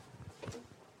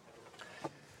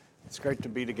It's great to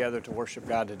be together to worship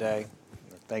God today.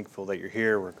 We're thankful that you're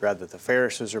here. We're glad that the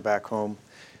Ferrises are back home.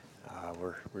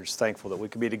 We're just thankful that we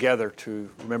can be together to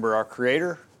remember our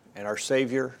Creator and our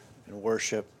Savior and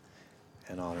worship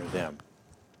and honor them.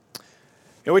 You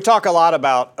know, we talk a lot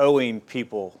about owing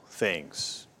people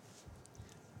things.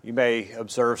 You may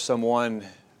observe someone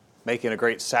making a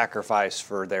great sacrifice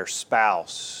for their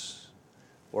spouse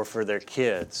or for their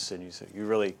kids, and you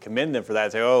really commend them for that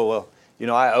and say, oh, well, you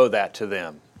know, I owe that to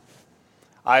them.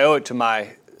 I owe it to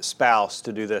my spouse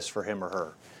to do this for him or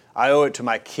her. I owe it to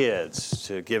my kids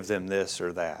to give them this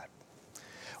or that.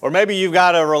 Or maybe you've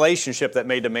got a relationship that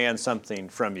may demand something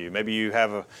from you. Maybe you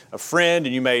have a friend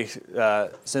and you may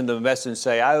send them a message and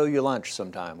say, I owe you lunch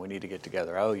sometime. We need to get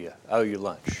together. I owe you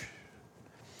lunch.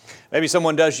 Maybe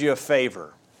someone does you a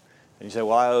favor and you say,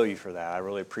 well, I owe you for that. I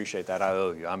really appreciate that. I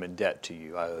owe you. I'm in debt to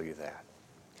you. I owe you that.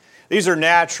 These are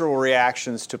natural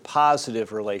reactions to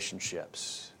positive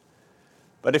relationships.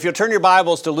 But if you'll turn your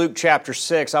Bibles to Luke chapter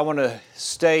 6, I want to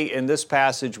stay in this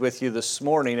passage with you this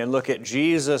morning and look at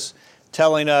Jesus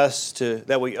telling us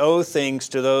that we owe things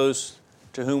to those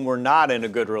to whom we're not in a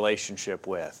good relationship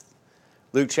with.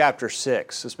 Luke chapter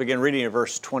 6. Let's begin reading in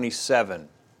verse 27.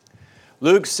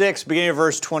 Luke 6, beginning of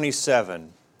verse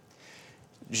 27.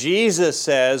 Jesus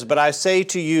says, "But I say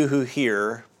to you who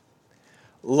hear,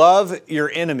 love your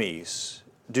enemies,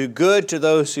 do good to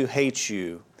those who hate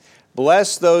you,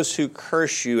 bless those who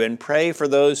curse you, and pray for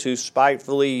those who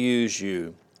spitefully use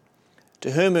you. To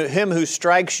him who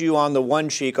strikes you on the one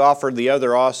cheek, offer the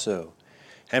other also.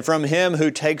 And from him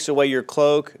who takes away your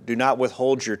cloak, do not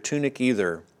withhold your tunic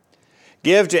either.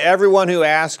 Give to everyone who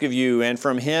asks of you, and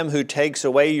from him who takes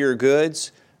away your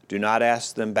goods, do not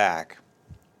ask them back.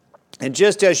 And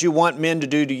just as you want men to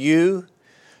do to you,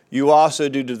 you also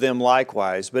do to them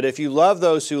likewise. But if you love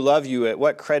those who love you, at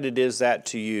what credit is that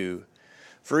to you?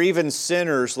 For even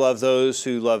sinners love those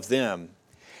who love them.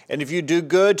 And if you do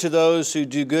good to those who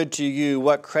do good to you,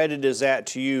 what credit is that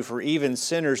to you? For even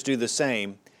sinners do the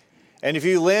same. And if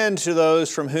you lend to those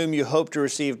from whom you hope to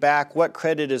receive back, what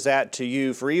credit is that to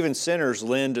you? For even sinners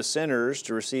lend to sinners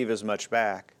to receive as much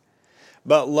back.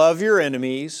 But love your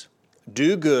enemies,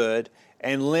 do good,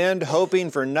 and lend,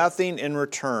 hoping for nothing in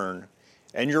return.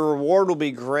 And your reward will be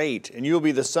great, and you will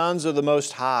be the sons of the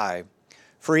Most High.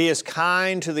 For he is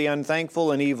kind to the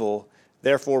unthankful and evil.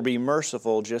 Therefore be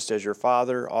merciful, just as your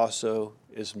Father also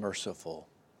is merciful."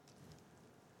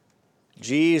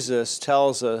 Jesus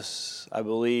tells us, I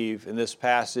believe, in this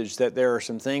passage that there are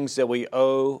some things that we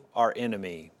owe our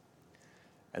enemy.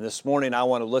 And this morning I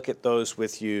want to look at those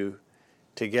with you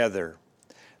together.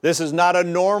 This is not a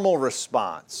normal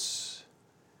response.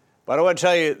 But I want to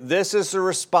tell you, this is the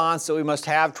response that we must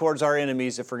have towards our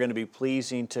enemies if we're going to be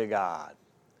pleasing to God.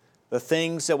 The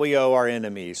things that we owe our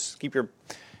enemies. Keep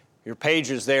your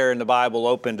pages there in the Bible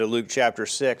open to Luke chapter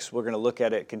 6. We're going to look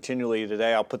at it continually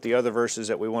today. I'll put the other verses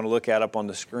that we want to look at up on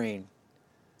the screen.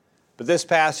 But this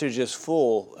passage is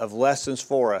full of lessons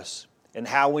for us in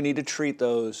how we need to treat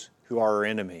those who are our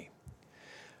enemy.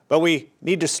 But we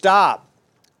need to stop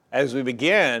as we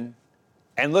begin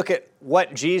and look at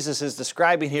what Jesus is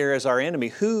describing here as our enemy.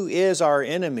 Who is our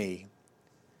enemy?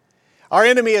 Our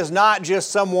enemy is not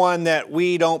just someone that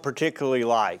we don't particularly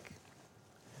like.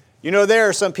 You know, there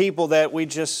are some people that we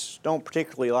just don't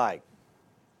particularly like.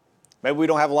 Maybe we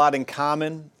don't have a lot in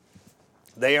common.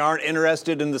 They aren't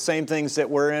interested in the same things that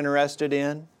we're interested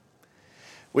in.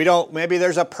 Maybe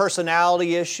there's a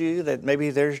personality issue that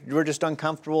maybe we're just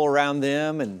uncomfortable around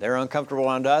them and they're uncomfortable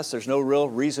around us. There's no real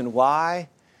reason why.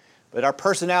 But our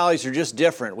personalities are just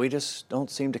different. We just don't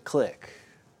seem to click.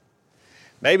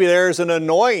 Maybe there's an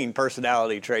annoying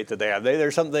personality trait that they have.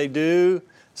 There's something they do,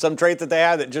 some trait that they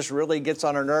have that just really gets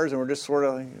on our nerves, and we're just sort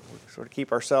of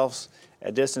keep ourselves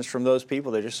at distance from those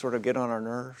people. They just sort of get on our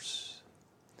nerves.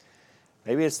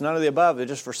 Maybe it's none of the above. They're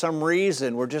just for some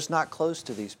reason we're just not close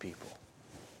to these people.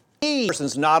 This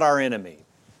person's not our enemy.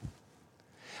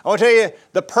 I want to tell you,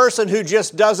 the person who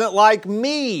just doesn't like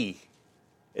me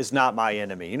is not my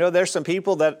enemy. You know, there's some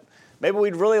people that maybe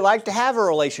we'd really like to have a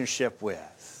relationship with,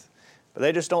 but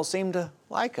they just don't seem to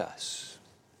like us.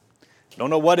 Don't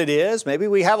know what it is. Maybe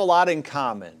we have a lot in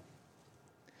common.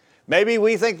 Maybe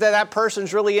we think that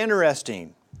person's really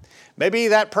interesting. Maybe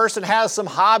that person has some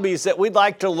hobbies that we'd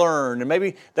like to learn, and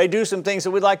maybe they do some things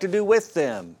that we'd like to do with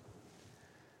them.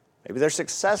 Maybe they're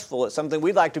successful at something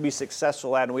we'd like to be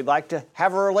successful at, and we'd like to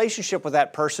have a relationship with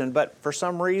that person, but for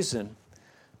some reason,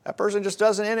 that person just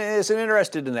isn't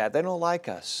interested in that. They don't like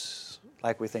us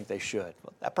like we think they should.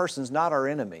 That person's not our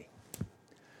enemy.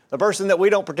 The person that we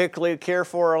don't particularly care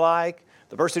for or like,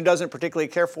 the person who doesn't particularly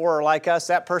care for or like us,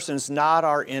 that person's not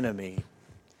our enemy.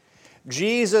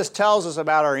 Jesus tells us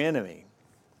about our enemy.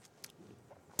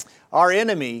 Our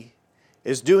enemy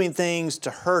is doing things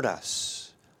to hurt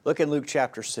us. Look in Luke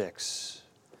chapter 6.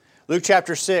 Luke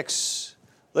chapter 6,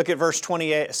 look at verse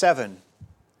 27.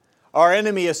 Our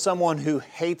enemy is someone who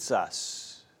hates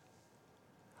us.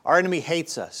 Our enemy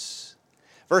hates us.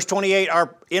 Verse 28,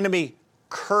 our enemy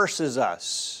curses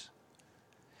us.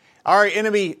 Our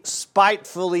enemy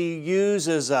spitefully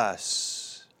uses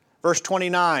us. Verse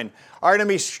 29, our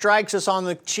enemy strikes us on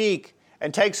the cheek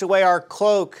and takes away our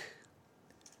cloak.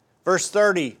 Verse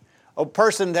 30, a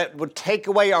person that would take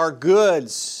away our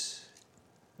goods.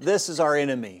 This is our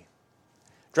enemy.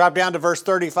 Drop down to verse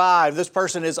 35. This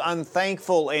person is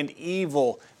unthankful and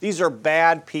evil. These are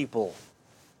bad people.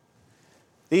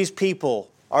 These people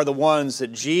are the ones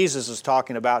that Jesus is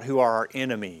talking about who are our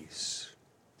enemies.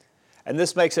 And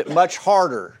this makes it much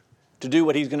harder to do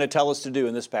what He's going to tell us to do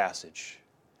in this passage,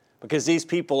 because these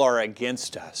people are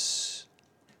against us.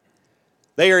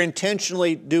 They are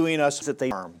intentionally doing us that they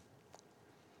harm.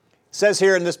 It says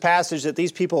here in this passage that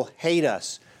these people hate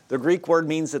us. The Greek word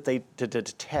means that they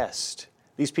detest.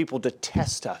 These people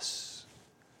detest us.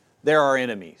 They're our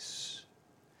enemies.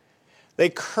 They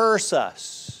curse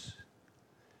us.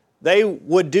 They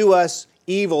would do us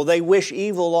evil. They wish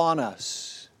evil on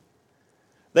us.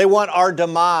 They want our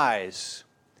demise.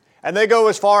 And they go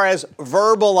as far as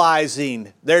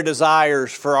verbalizing their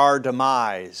desires for our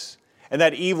demise, and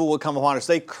that evil will come upon us.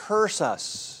 They curse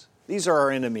us. These are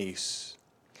our enemies.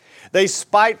 They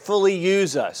spitefully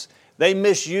use us. They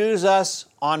misuse us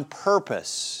on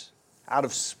purpose, out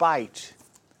of spite.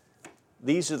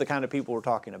 These are the kind of people we're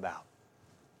talking about.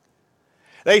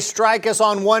 They strike us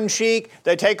on one cheek.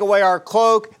 They take away our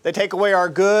cloak. They take away our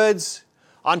goods.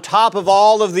 On top of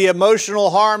all of the emotional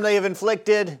harm they have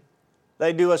inflicted,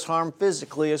 they do us harm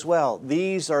physically as well.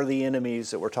 These are the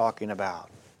enemies that we're talking about.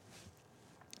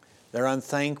 They're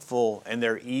unthankful and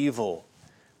they're evil.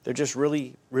 They're just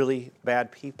really, really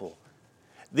bad people.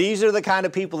 These are the kind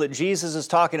of people that Jesus is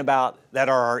talking about that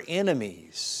are our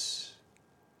enemies.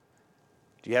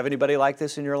 Do you have anybody like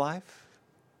this in your life?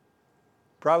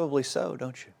 Probably so,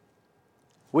 don't you?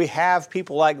 We have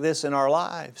people like this in our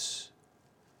lives.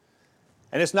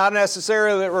 And it's not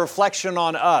necessarily a reflection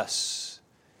on us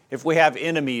if we have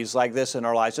enemies like this in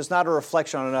our lives. It's not a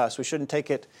reflection on us. We shouldn't take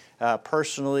it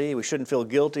personally. We shouldn't feel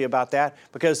guilty about that,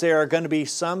 because there are going to be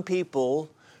some people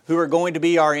who are going to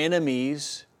be our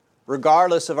enemies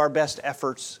regardless of our best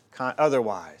efforts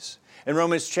otherwise. In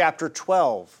Romans chapter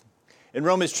 12,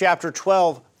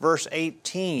 verse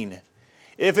 18,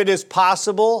 if it is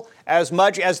possible, as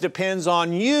much as depends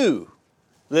on you,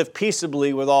 live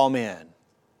peaceably with all men.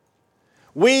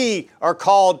 We are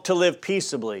called to live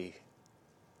peaceably,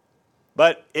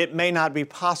 but it may not be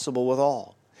possible with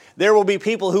all. There will be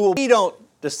people we don't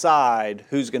decide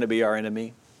who's going to be our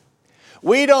enemy.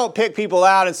 We don't pick people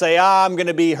out and say, I'm going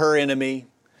to be her enemy.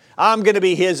 I'm going to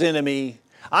be his enemy.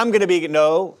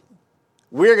 No,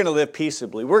 we're going to live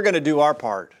peaceably. We're going to do our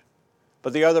part,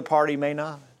 but the other party may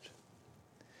not.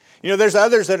 You know, there's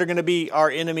others that are going to be our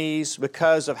enemies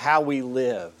because of how we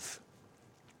live.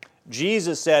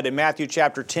 Jesus said in Matthew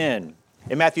chapter 10,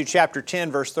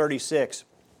 verse 36,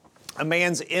 a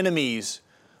man's enemies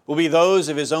will be those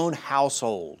of his own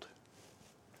household.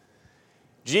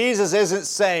 Jesus isn't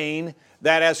saying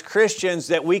that as Christians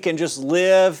that we can just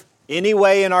live any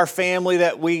way in our family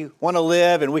that we want to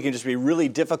live, and we can just be really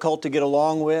difficult to get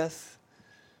along with,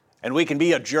 and we can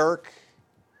be a jerk,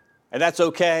 and that's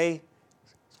okay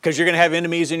because you're going to have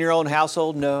enemies in your own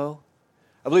household. No.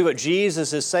 I believe what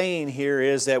Jesus is saying here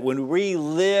is that when we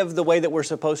live the way that we're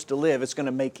supposed to live, it's going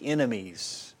to make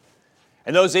enemies.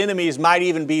 And those enemies might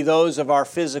even be those of our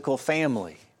physical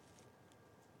family.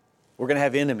 We're going to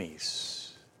have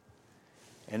enemies.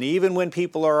 And even when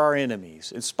people are our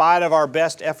enemies, in spite of our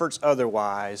best efforts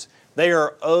otherwise, they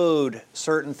are owed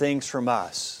certain things from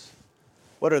us.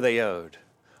 What are they owed?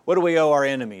 What do we owe our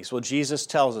enemies? Well, Jesus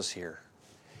tells us here.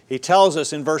 He tells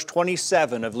us in verse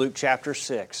 27 of Luke chapter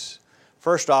 6,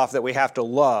 first off, that we have to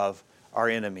love our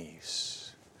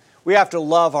enemies. We have to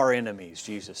love our enemies,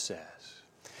 Jesus says.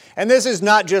 And this is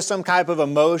not just some type of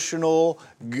emotional,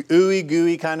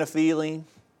 ooey-gooey kind of feeling.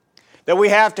 That we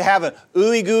have to have an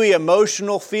ooey-gooey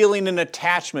emotional feeling and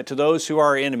attachment to those who are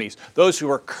our enemies. Those who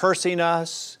are cursing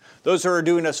us. Those who are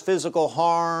doing us physical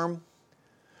harm.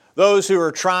 Those who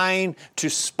are trying to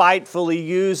spitefully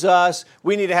use us.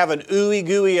 We need to have an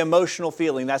ooey-gooey emotional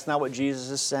feeling. That's not what Jesus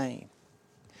is saying.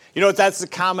 You know, that's the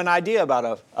common idea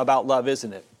about love,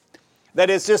 isn't it? That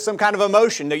it's just some kind of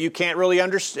emotion that you can't really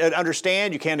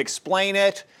understand. You can't explain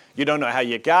it. You don't know how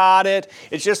you got it.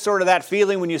 It's just sort of that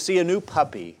feeling when you see a new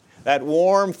puppy. That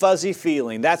warm, fuzzy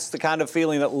feeling. That's the kind of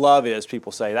feeling that love is,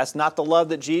 people say. That's not the love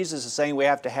that Jesus is saying we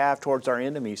have to have towards our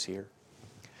enemies here.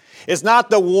 It's not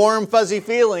the warm, fuzzy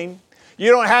feeling. You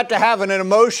don't have to have an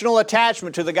emotional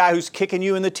attachment to the guy who's kicking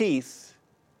you in the teeth.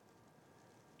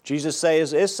 Jesus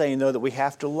is saying, though, that we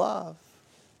have to love.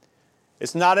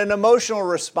 It's not an emotional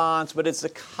response, but it's a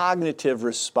cognitive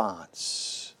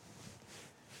response.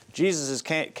 Jesus is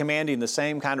commanding the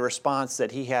same kind of response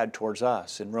that He had towards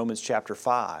us in Romans chapter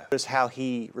 5. Notice how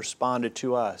He responded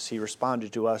to us. He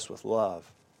responded to us with love.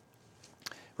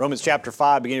 Romans chapter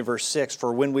 5, beginning of verse 6,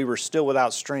 "For when we were still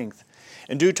without strength,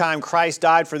 in due time Christ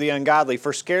died for the ungodly,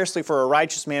 for scarcely for a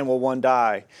righteous man will one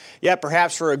die. Yet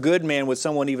perhaps for a good man would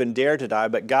someone even dare to die,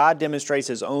 but God demonstrates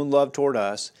His own love toward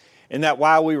us, in that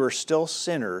while we were still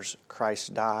sinners,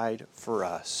 Christ died for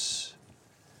us."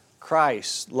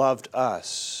 Christ loved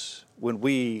us when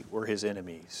we were His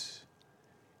enemies.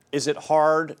 Is it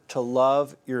hard to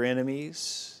love your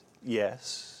enemies?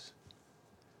 Yes.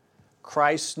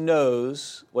 Christ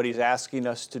knows what He's asking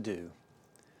us to do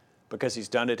because He's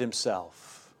done it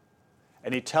Himself.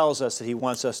 And He tells us that He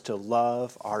wants us to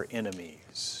love our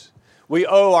enemies. We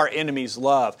owe our enemies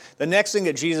love. The next thing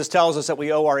that Jesus tells us that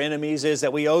we owe our enemies is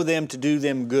that we owe them to do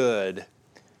them good.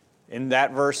 In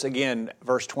that verse again,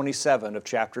 verse 27 of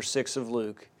chapter 6 of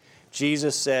Luke,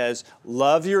 Jesus says,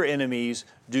 "Love your enemies,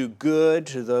 do good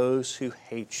to those who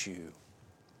hate you."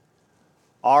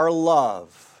 Our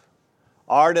love,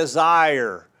 our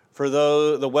desire for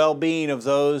the well-being of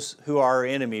those who are our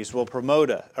enemies will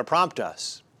prompt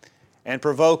us and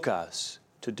provoke us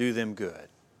to do them good.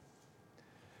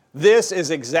 This is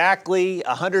exactly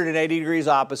 180 degrees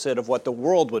opposite of what the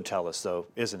world would tell us, though,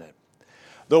 isn't it?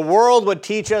 The world would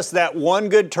teach us that one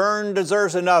good turn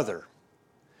deserves another,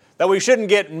 that we shouldn't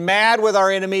get mad with our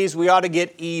enemies, we ought to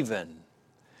get even.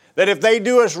 That if they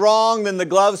do us wrong, then the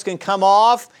gloves can come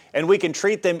off and we can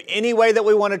treat them any way that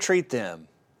we want to treat them.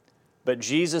 But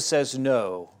Jesus says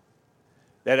no,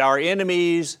 that our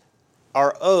enemies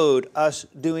are owed us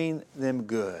doing them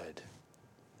good.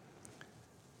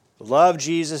 The love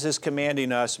Jesus is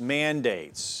commanding us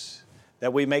mandates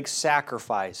that we make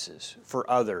sacrifices for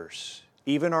others,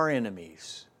 even our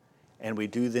enemies, and we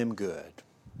do them good.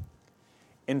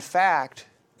 In fact,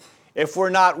 if we're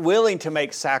not willing to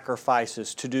make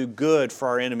sacrifices to do good for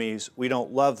our enemies, we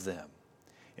don't love them.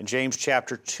 In James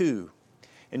chapter 2,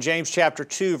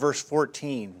 verse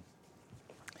 14.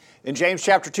 In James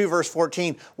chapter 2, verse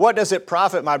 14, "What does it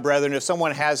profit, my brethren, if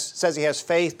someone says he has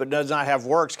faith but does not have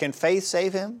works? Can faith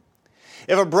save him?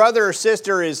 If a brother or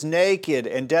sister is naked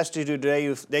and destitute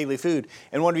of daily food,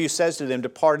 and one of you says to them,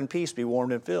 'Depart in peace, be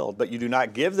warmed and filled,' but you do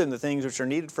not give them the things which are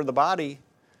needed for the body,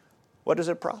 what does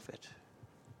it profit?"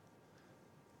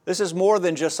 This is more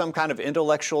than just some kind of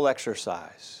intellectual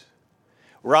exercise,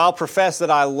 where I'll profess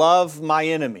that I love my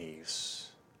enemies.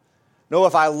 No,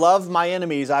 if I love my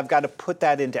enemies, I've got to put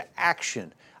that into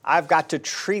action. I've got to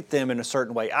treat them in a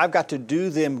certain way. I've got to do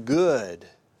them good.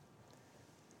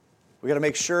 We've got to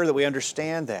make sure that we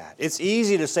understand that. It's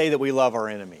easy to say that we love our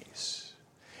enemies.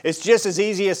 It's just as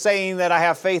easy as saying that I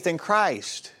have faith in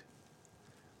Christ.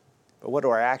 But what do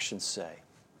our actions say?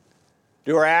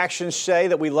 Do our actions say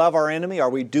that we love our enemy? Are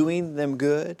we doing them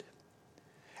good?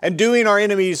 And doing our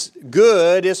enemies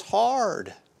good is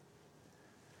hard.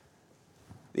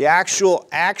 The actual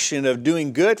action of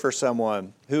doing good for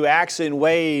someone who acts in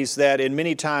ways that in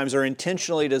many times are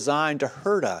intentionally designed to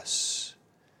hurt us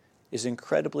is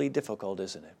incredibly difficult,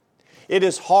 isn't it? It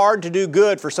is hard to do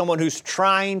good for someone who's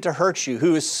trying to hurt you,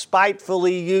 who is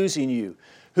spitefully using you,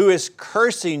 who is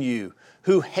cursing you,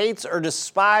 who hates or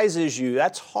despises you.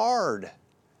 That's hard,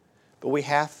 but we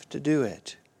have to do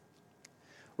it.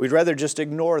 We'd rather just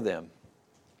ignore them.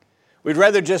 We'd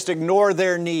rather just ignore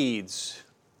their needs.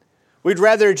 We'd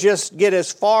rather just get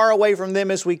as far away from them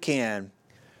as we can.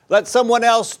 Let someone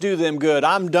else do them good.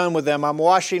 I'm done with them. I'm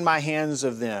washing my hands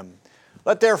of them.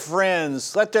 Let their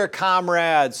friends, let their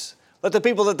comrades, let the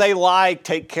people that they like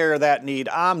take care of that need.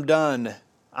 I'm done.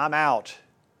 I'm out.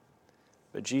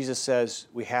 But Jesus says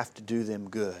we have to do them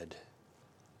good.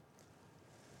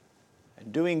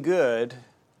 And doing good,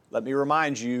 let me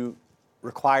remind you,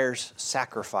 requires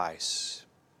sacrifice.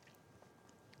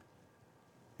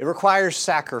 It requires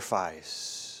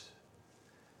sacrifice.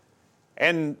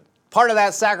 And part of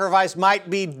that sacrifice might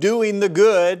be doing the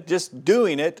good, just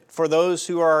doing it for those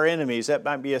who are our enemies. That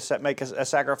might be a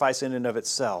sacrifice in and of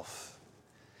itself.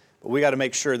 But we got to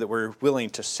make sure that we're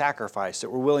willing to sacrifice, that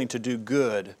we're willing to do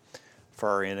good for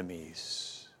our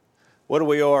enemies. What do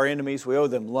we owe our enemies? We owe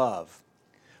them love.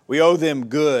 We owe them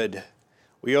good.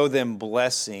 We owe them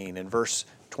blessing. In verse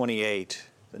 28,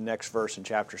 the next verse in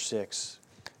chapter 6,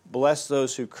 bless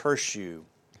those who curse you,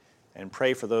 and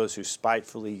pray for those who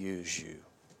spitefully use you.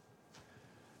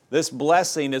 This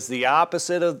blessing is the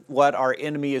opposite of what our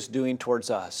enemy is doing towards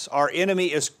us. Our enemy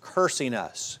is cursing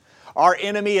us. Our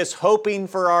enemy is hoping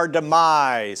for our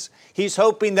demise. He's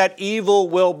hoping that evil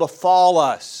will befall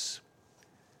us.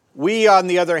 We, on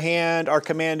the other hand, are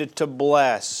commanded to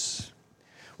bless.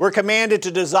 We're commanded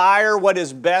to desire what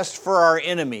is best for our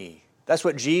enemy. That's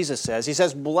what Jesus says. He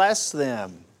says, bless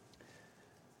them.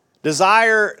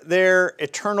 Desire their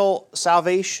eternal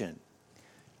salvation,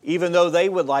 even though they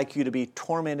would like you to be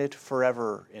tormented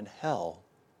forever in hell.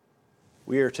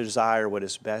 We are to desire what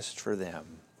is best for them.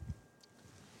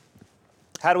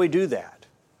 How do we do that?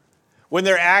 When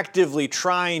they're actively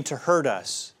trying to hurt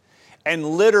us and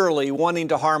literally wanting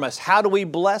to harm us, how do we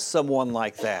bless someone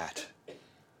like that?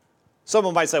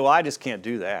 Someone might say, well, I just can't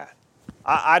do that.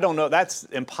 I don't know. That's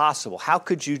impossible. How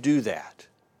could you do that?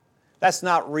 That's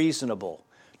not reasonable.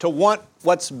 To want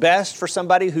what's best for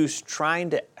somebody who's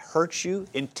trying to hurt you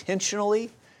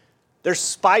intentionally, they're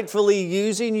spitefully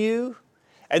using you,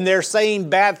 and they're saying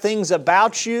bad things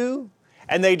about you,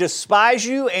 and they despise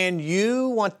you, and you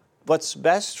want what's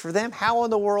best for them? How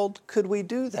in the world could we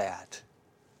do that?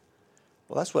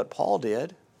 Well, that's what Paul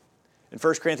did in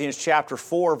 1 Corinthians chapter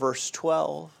 4, verse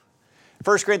 12.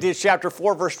 1 Corinthians chapter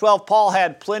 4, verse 12, Paul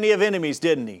had plenty of enemies,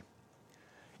 didn't he?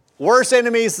 Worse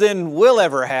enemies than we'll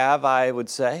ever have, I would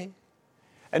say.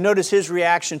 And notice his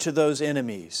reaction to those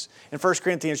enemies. In 1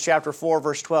 Corinthians chapter 4,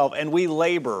 verse 12, and we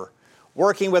labor,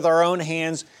 working with our own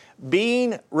hands,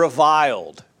 being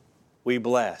reviled, we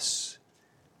bless.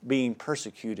 Being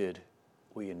persecuted,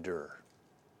 we endure.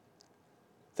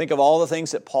 Think of all the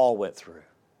things that Paul went through.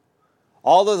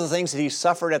 All of the things that he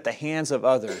suffered at the hands of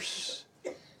others.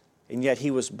 And yet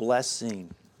he was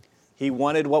blessing. He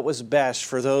wanted what was best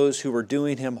for those who were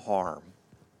doing him harm.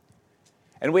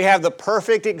 And we have the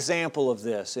perfect example of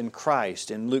this in Christ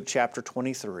in Luke chapter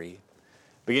 23,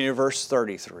 beginning of verse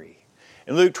 33.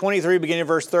 In Luke 23, beginning of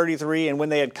verse 33, and when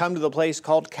they had come to the place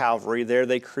called Calvary, there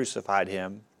they crucified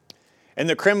him. And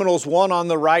the criminals, one on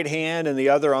the right hand and the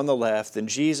other on the left. And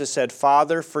Jesus said,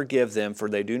 Father, forgive them, for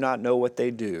they do not know what they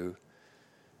do.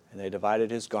 And they divided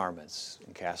his garments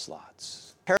and cast lots.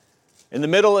 In the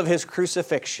middle of his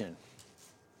crucifixion,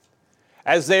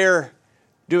 as they're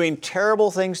doing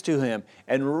terrible things to him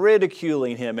and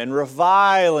ridiculing him and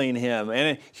reviling him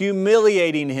and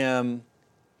humiliating him,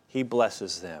 he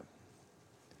blesses them.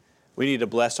 We need to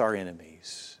bless our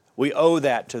enemies. We owe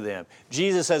that to them.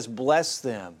 Jesus says, bless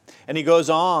them. And he goes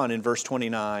on in verse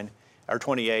 29 or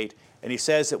 28, and he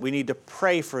says that we need to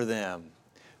pray for them.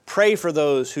 Pray for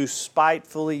those who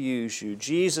spitefully use you.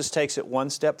 Jesus takes it one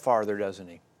step farther, doesn't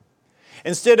he?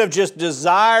 Instead of just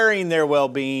desiring their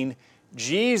well-being,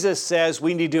 Jesus says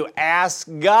we need to ask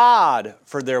God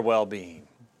for their well-being.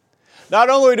 Not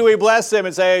only do we bless them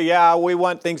and say, yeah, we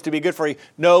want things to be good for you.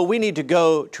 No, we need to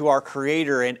go to our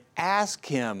Creator and ask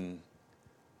Him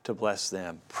to bless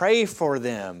them. Pray for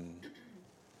them.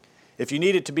 If you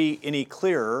need it to be any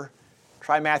clearer,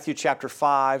 try Matthew chapter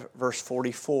 5, verse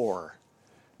 44.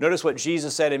 Notice what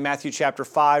Jesus said in Matthew chapter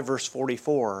 5, verse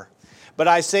 44. But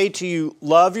I say to you,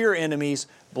 love your enemies,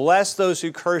 bless those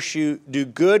who curse you, do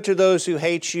good to those who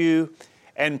hate you,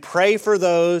 and pray for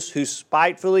those who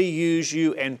spitefully use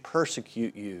you and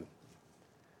persecute you.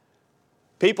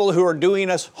 People who are doing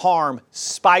us harm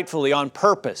spitefully, on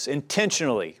purpose,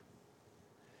 intentionally.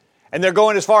 And they're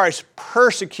going as far as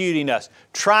persecuting us,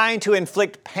 trying to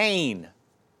inflict pain.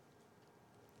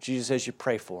 Jesus says you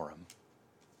pray for them.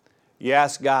 You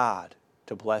ask God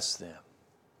to bless them.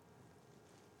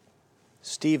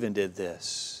 Stephen did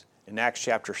this in Acts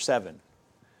chapter 7,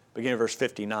 beginning of verse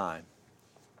 59.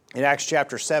 In Acts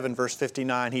chapter 7, verse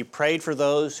 59, he prayed for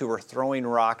those who were throwing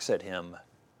rocks at him.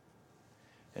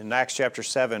 In Acts chapter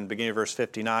 7, beginning of verse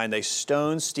 59, they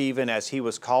stoned Stephen as he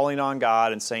was calling on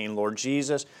God and saying, Lord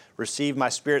Jesus, receive my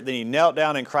spirit. Then he knelt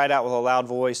down and cried out with a loud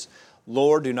voice,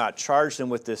 Lord, do not charge them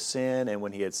with this sin. And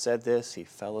when he had said this, he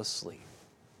fell asleep.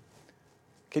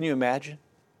 Can you imagine?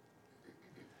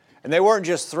 And they weren't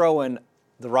just throwing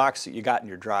the rocks that you got in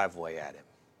your driveway at him.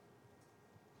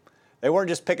 They weren't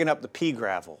just picking up the pea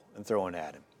gravel and throwing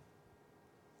at him.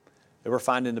 They were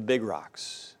finding the big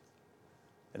rocks.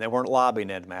 And they weren't lobbing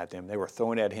them at him. They were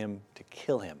throwing at him to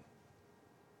kill him.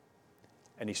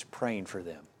 And he's praying for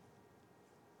them.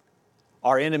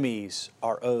 Our enemies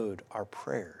are owed our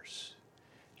prayers.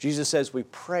 Jesus says we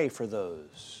pray for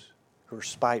those who are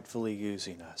spitefully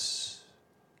using us.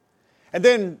 And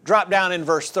then drop down in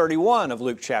verse 31 of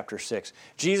Luke chapter 6.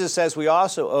 Jesus says we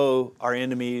also owe our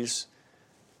enemies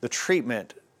the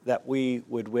treatment that we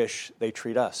would wish they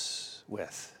treat us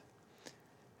with.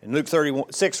 In Luke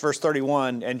 6, verse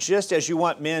 31, and just as you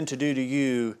want men to do to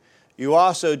you, you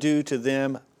also do to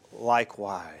them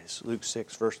likewise. Luke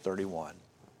 6, verse 31.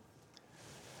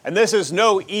 And this is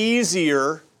no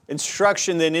easier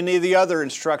instruction than any of the other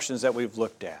instructions that we've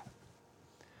looked at.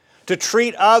 To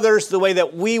treat others the way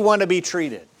that we want to be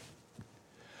treated.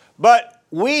 But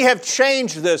we have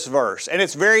changed this verse, and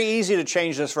it's very easy to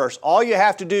change this verse. All you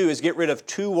have to do is get rid of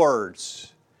 2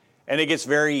 words, and it gets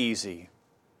very easy.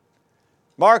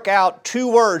 Mark out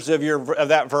 2 words of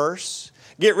that verse.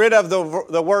 Get rid of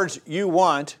the words you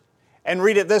want, and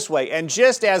read it this way. And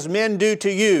just as men do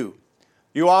to you,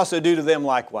 you also do to them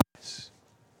likewise.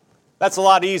 That's a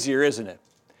lot easier, isn't it?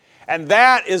 And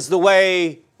that is the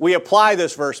way we apply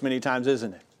this verse many times,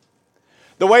 isn't it?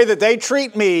 The way that they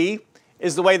treat me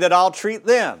is the way that I'll treat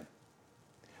them.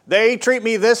 They treat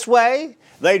me this way,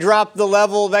 they drop the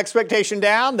level of expectation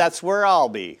down, that's where I'll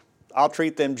be. I'll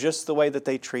treat them just the way that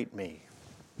they treat me.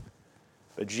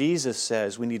 But Jesus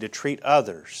says we need to treat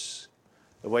others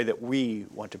the way that we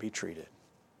want to be treated.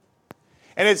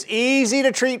 And it's easy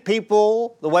to treat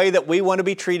people the way that we want to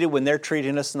be treated when they're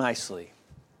treating us nicely.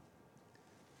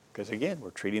 Because again, we're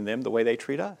treating them the way they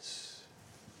treat us.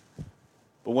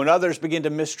 But when others begin to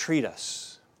mistreat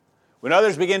us, when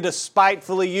others begin to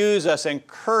spitefully use us and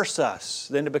curse us,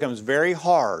 then it becomes very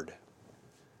hard.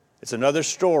 It's another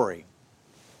story.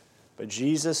 But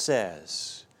Jesus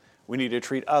says we need to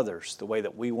treat others the way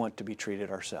that we want to be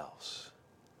treated ourselves.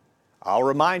 I'll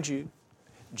remind you,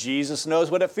 Jesus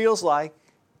knows what it feels like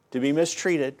to be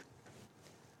mistreated,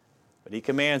 but He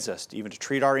commands us even to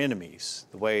treat our enemies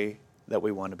the way that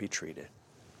we want to be treated.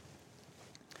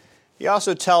 He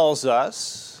also tells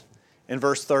us in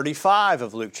verse 35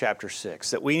 of Luke chapter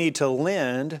 6 that we need to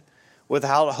lend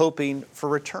without hoping for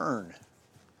return.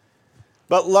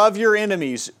 But love your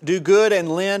enemies, do good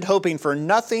and lend, hoping for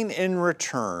nothing in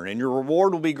return. And your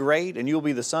reward will be great, and you will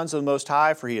be the sons of the Most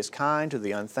High, for He is kind to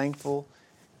the unthankful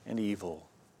and evil.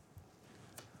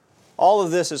 All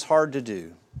of this is hard to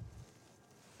do.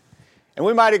 And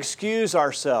we might excuse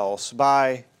ourselves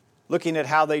by looking at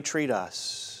how they treat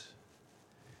us.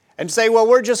 And say, well,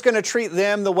 we're just going to treat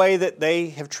them the way that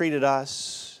they have treated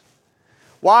us.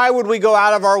 Why would we go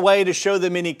out of our way to show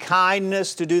them any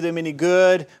kindness, to do them any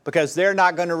good? Because they're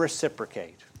not going to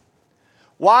reciprocate.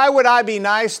 Why would I be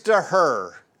nice to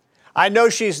her? I know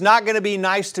she's not going to be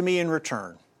nice to me in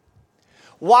return.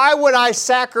 Why would I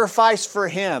sacrifice for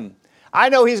him? I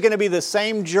know he's going to be the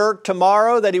same jerk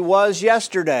tomorrow that he was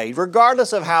yesterday,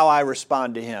 regardless of how I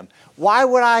respond to him. Why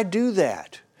would I do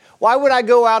that? Why would I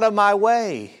go out of my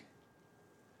way?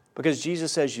 Because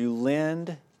Jesus says you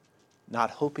lend, not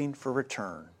hoping for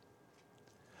return.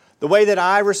 The way that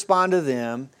I respond to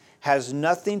them has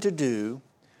nothing to do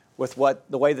with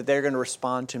the way that they're going to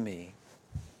respond to me.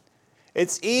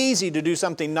 It's easy to do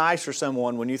something nice for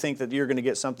someone when you think that you're going to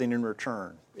get something in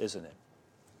return, isn't it?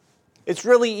 It's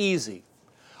really easy.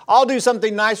 I'll do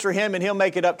something nice for him and he'll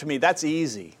make it up to me. That's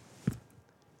easy.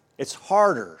 It's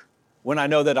harder when I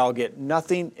know that I'll get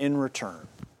nothing in return.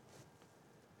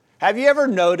 Have you ever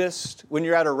noticed when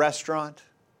you're at a restaurant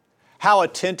how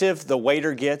attentive the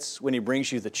waiter gets when he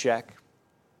brings you the check?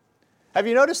 Have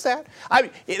you noticed that?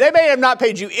 They may have not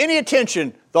paid you any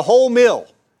attention the whole meal.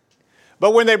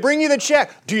 But when they bring you the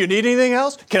check, do you need anything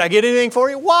else? Can I get anything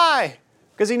for you? Why?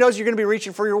 Because he knows you're going to be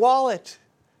reaching for your wallet.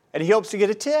 And he hopes to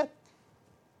get a tip.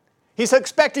 He's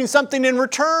expecting something in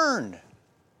return.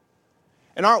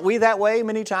 And aren't we that way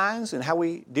many times in how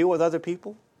we deal with other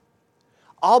people?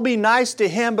 I'll be nice to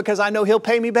him because I know he'll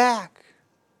pay me back.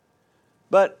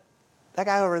 But that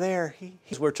guy over there,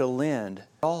 he's where to lend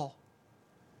all.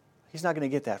 He's not going to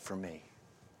get that from me.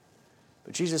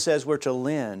 But Jesus says we're to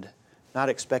lend, not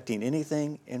expecting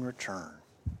anything in return.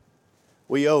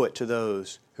 We owe it to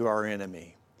those who are our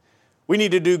enemy. We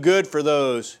need to do good for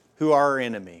those who are our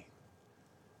enemy,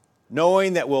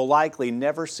 knowing that we'll likely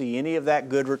never see any of that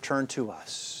good returned to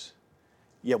us.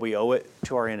 Yet we owe it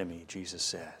to our enemy, Jesus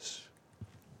says.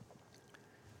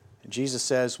 And Jesus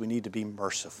says we need to be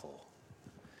merciful.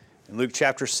 In Luke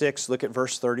chapter 6, look at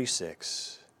verse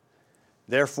 36.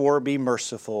 Therefore be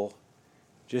merciful,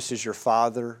 just as your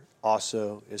Father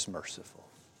also is merciful.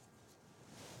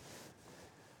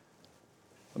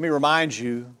 Let me remind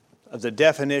you of the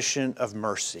definition of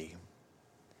mercy.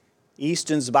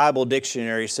 Easton's Bible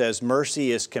Dictionary says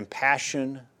mercy is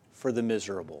compassion for the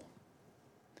miserable.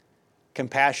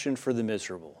 Compassion for the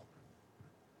miserable.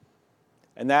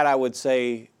 And that, I would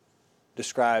say,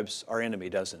 describes our enemy,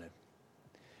 doesn't it?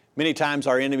 Many times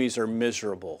our enemies are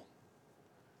miserable.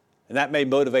 And that may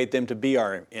motivate them to be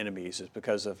our enemies. It's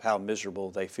because of how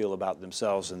miserable they feel about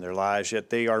themselves and their lives, yet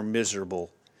they are miserable.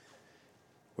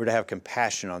 We're to have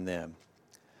compassion on them.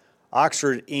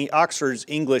 Oxford's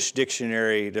English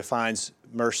Dictionary defines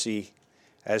mercy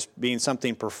as being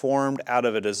something performed out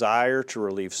of a desire to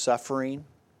relieve suffering,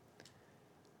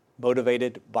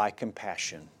 motivated by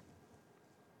compassion.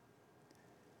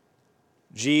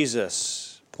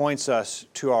 Jesus points us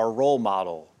to our role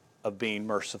model of being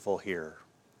merciful here.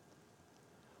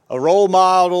 A role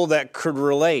model that could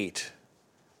relate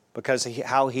because of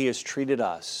how He has treated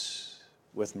us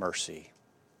with mercy.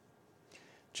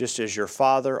 Just as your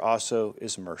Father also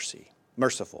is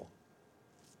merciful.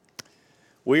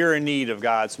 We are in need of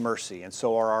God's mercy, and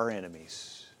so are our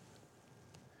enemies.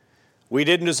 We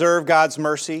didn't deserve God's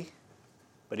mercy,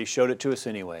 but He showed it to us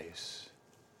anyways.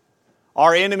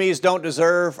 Our enemies don't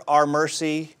deserve our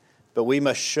mercy, but we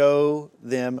must show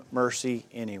them mercy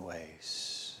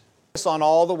anyways. On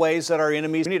all the ways that our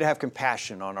enemies, we need to have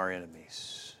compassion on our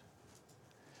enemies.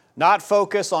 Not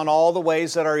focus on all the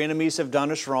ways that our enemies have done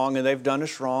us wrong, and they've done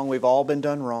us wrong. We've all been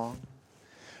done wrong.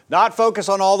 Not focus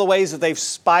on all the ways that they've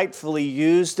spitefully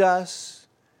used us.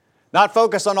 Not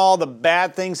focus on all the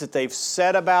bad things that they've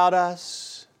said about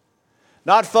us.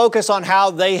 Not focus on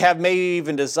how they have maybe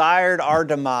even desired our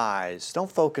demise. Don't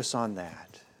focus on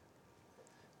that.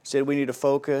 Instead, we need to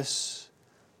focus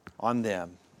on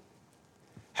them.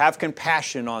 Have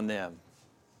compassion on them.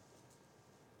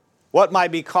 What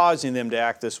might be causing them to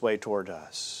act this way toward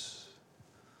us?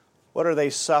 What are they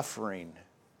suffering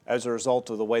as a result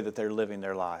of the way that they're living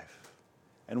their life?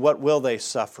 And what will they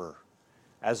suffer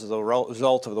as a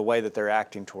result of the way that they're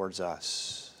acting towards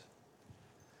us?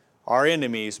 Our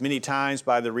enemies, many times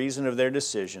by the reason of their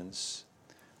decisions,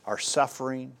 are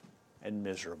suffering and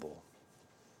miserable.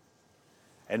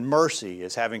 And mercy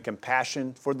is having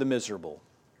compassion for the miserable.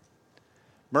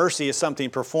 Mercy is something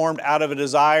performed out of a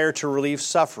desire to relieve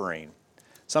suffering,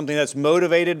 something that's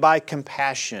motivated by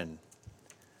compassion.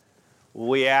 Will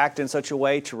we act in such a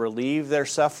way to relieve their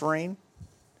suffering,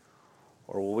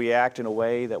 or will we act in a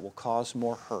way that will cause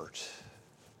more hurt?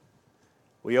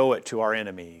 We owe it to our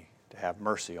enemy to have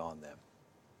mercy on them.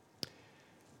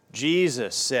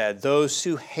 Jesus said, those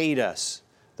who hate us,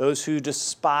 those who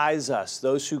despise us,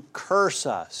 those who curse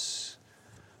us,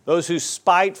 those who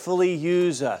spitefully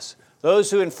use us,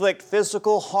 those who inflict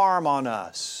physical harm on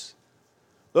us,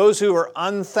 those who are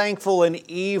unthankful and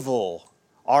evil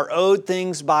are owed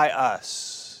things by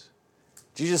us.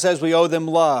 Jesus says we owe them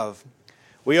love.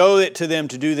 We owe it to them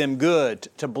to do them good,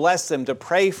 to bless them, to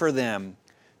pray for them,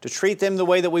 to treat them the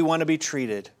way that we want to be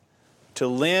treated, to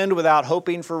lend without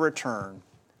hoping for return.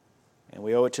 And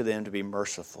we owe it to them to be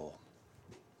merciful.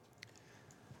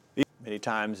 Many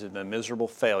times in a miserable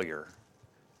failure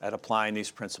at applying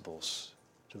these principles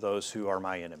to those who are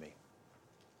my enemy.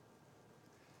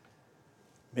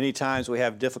 Many times we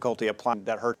have difficulty applying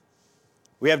that hurt.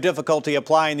 We have difficulty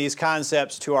applying these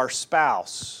concepts to our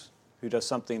spouse who does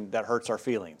something that hurts our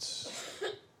feelings.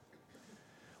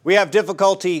 We have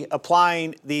difficulty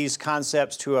applying these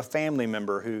concepts to a family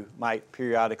member who might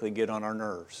periodically get on our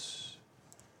nerves.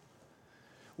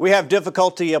 We have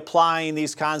difficulty applying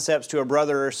these concepts to a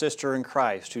brother or sister in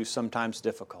Christ who's sometimes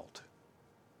difficult.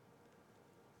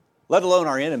 Let alone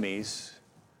our enemies.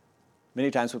 Many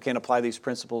times we can't apply these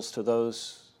principles to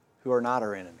those who are not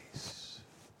our enemies.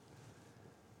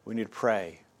 We need to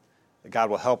pray that God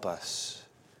will help us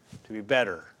to be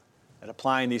better at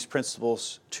applying these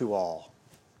principles to all.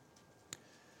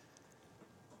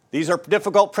 These are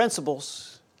difficult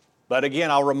principles, but again,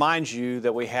 I'll remind you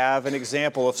that we have an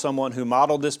example of someone who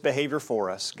modeled this behavior for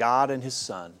us, God and His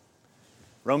Son.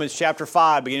 Romans chapter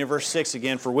 5, beginning of verse 6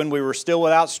 again, for when we were still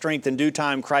without strength in due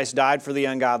time, Christ died for the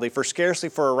ungodly. For scarcely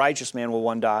for a righteous man will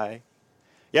one die.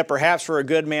 Yet perhaps for a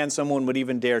good man someone would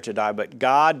even dare to die. But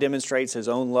God demonstrates His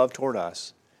own love toward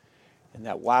us, in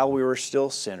that while we were still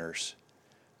sinners,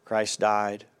 Christ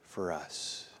died for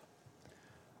us.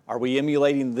 Are we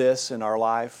emulating this in our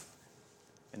life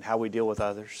and how we deal with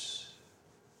others?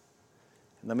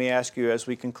 And let me ask you as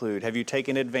we conclude, have you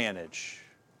taken advantage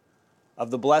of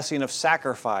the blessing of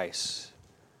sacrifice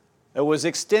that was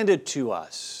extended to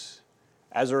us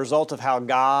as a result of how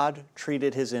God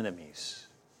treated His enemies?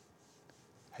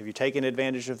 Have you taken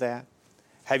advantage of that?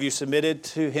 Have you submitted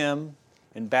to Him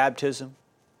in baptism?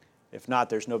 If not,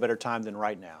 there's no better time than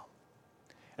right now.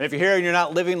 And if you're here and you're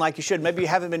not living like you should, maybe you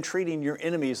haven't been treating your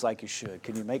enemies like you should.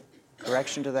 Can you make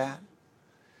correction to that?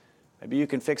 Maybe you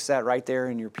can fix that right there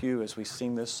in your pew as we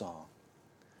sing this song.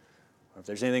 Or if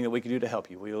there's anything that we can do to help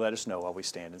you, will you let us know while we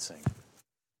stand and sing?